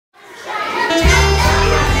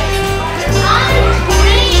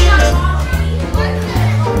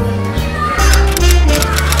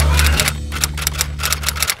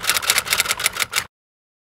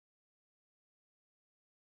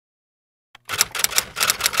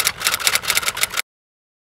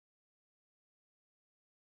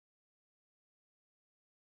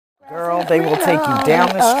Girl, they will take you down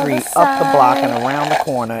the street, up the block, and around the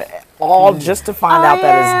corner, all just to find out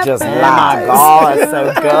that it's just lies. Oh my God, it's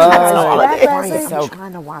so good. I'm so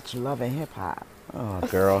trying to watch Love and Hip Hop. Oh,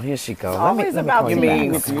 girl, here she goes. Always about you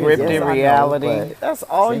mean scripted reality. That's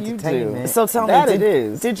all you do. So tell me,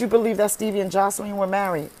 did you believe that Stevie and Jocelyn were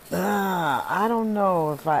married? I don't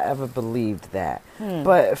know if I ever believed that.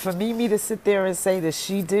 But for me to sit there and say that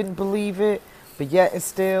she didn't believe it, but yet and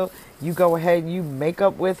still, you go ahead and you make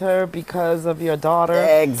up with her because of your daughter.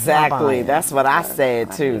 Exactly. That's what I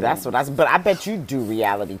said too. That's what I said. But I bet you do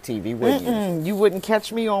reality TV, wouldn't you? You wouldn't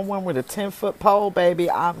catch me on one with a 10-foot pole, baby.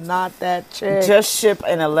 I'm not that chick. Just ship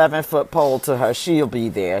an 11-foot pole to her. She'll be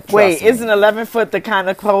there. Wait, isn't 11-foot the kind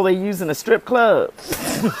of pole they use in a strip club?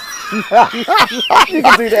 You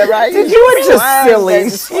can do that, right? You were just silly.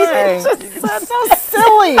 That's so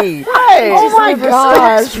silly. Right. Oh my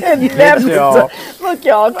gosh. Look,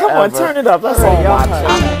 y'all, come on, turn it up. Let's all watch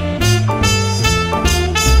it.